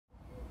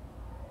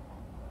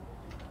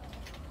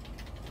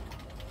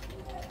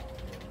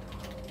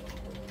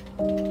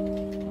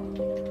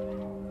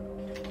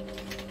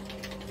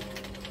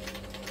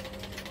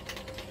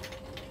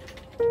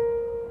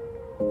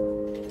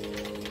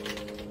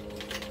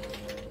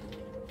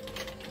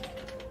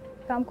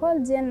I'm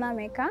called Jane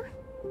Nameka.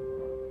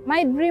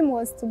 My dream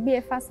was to be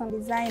a fashion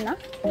designer.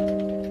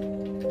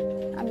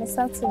 I'm a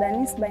South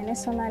Sudanese by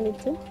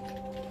nationality.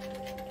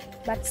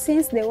 But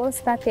since the war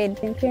started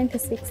in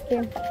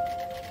 2016,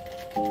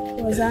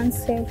 it was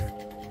unsafe.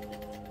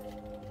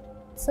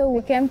 So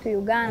we came to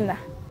Uganda.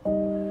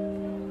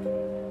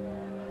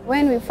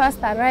 When we first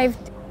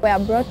arrived, we were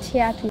brought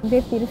here to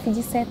the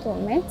refugee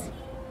settlement.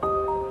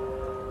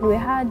 We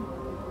had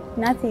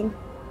nothing.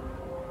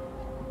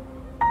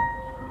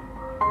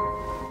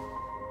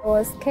 I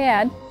was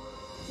scared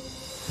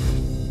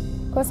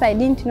because I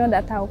didn't know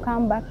that I'll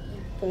come back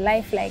to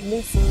life like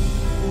this.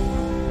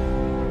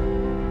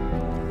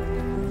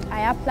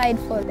 I applied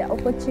for the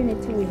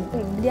opportunity with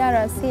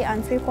DRC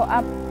and Trico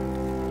Up.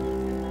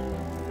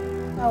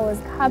 I was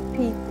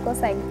happy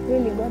because I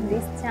really got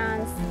this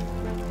chance.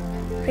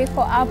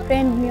 Trico Up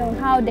trained me on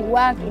how they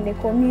work in the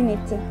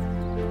community,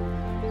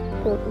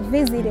 to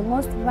visit the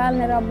most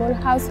vulnerable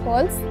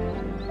households,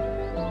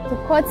 to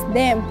coach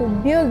them to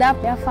build up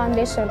their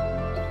foundation.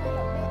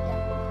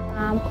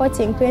 I'm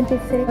coaching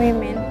 23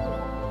 women.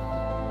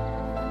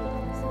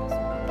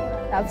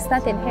 I've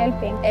started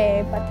helping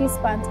a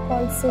participant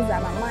called Susan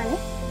Amani.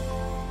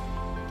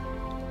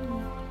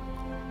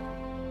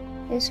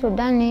 In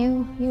Sudan,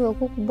 you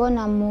cook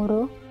bona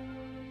muro.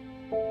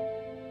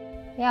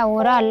 Yeah,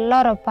 we're a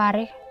lot of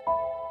party.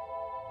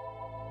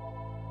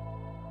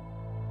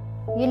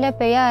 You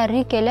lepe ya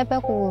rike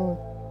lepe ku.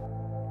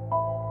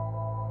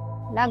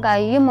 Laga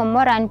yumo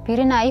moran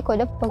pirina iko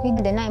de poki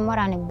de na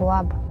moran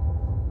boab.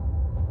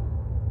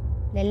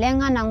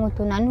 Lelenga na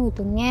ngutu na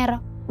nutu ngera.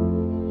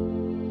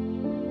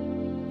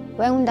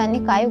 Wenda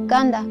nika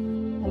Uganda,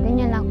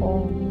 abinya na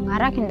ko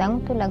ngarakin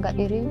dangutu laga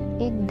iri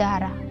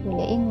igdara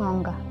wile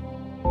ingonga.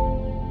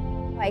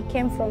 I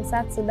came from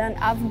South Sudan.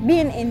 I've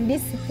been in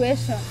this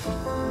situation.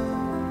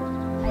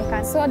 I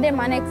can show them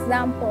an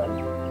example.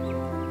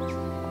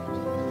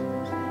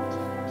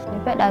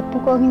 Nipeda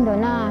tuko hindo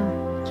na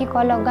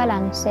kikolo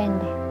galan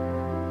sende.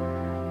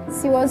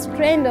 She was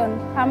trained on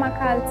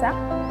permaculture.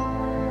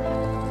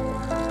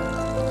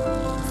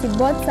 She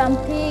bought some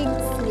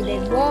pigs with a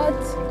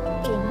goat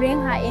to bring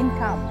her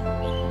income.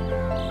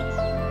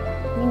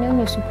 Nino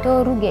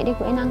nyusutoru gedi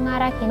ko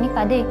inangara kini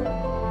kade.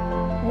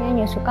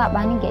 Nino nyusuka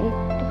bani gedi.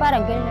 Para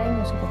gedi la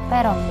nyusuko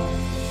perong.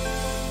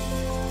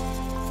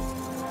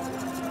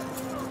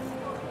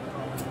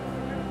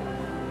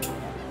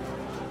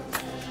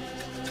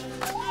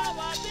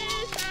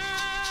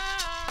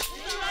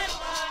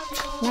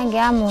 Nage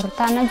amur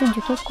tana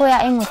jujuki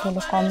koya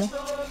engotelo komo.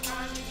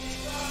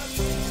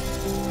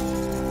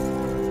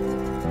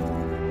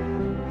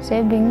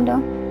 Saving do,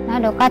 na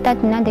do kata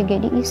tina de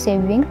gedi is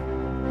saving.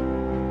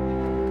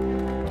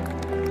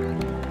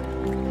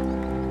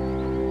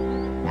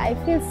 I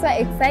feel so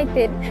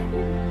excited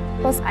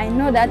because I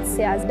know that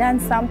she has done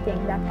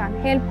something that can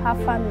help her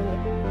family.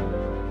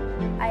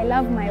 I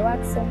love my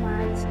work so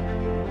much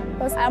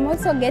because I'm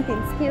also getting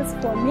skills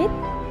from it.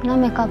 Na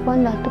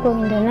mekaponda tuko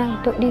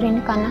hindona ito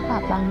dirini kana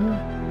kapanu.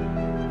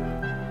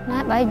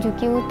 Na bai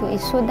juki utu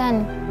is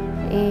Sudan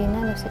na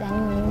do Sudan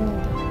ni.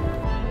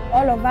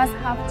 All of us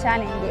have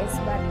challenges,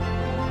 but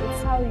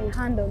it's how you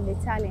handle the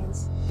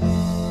challenge.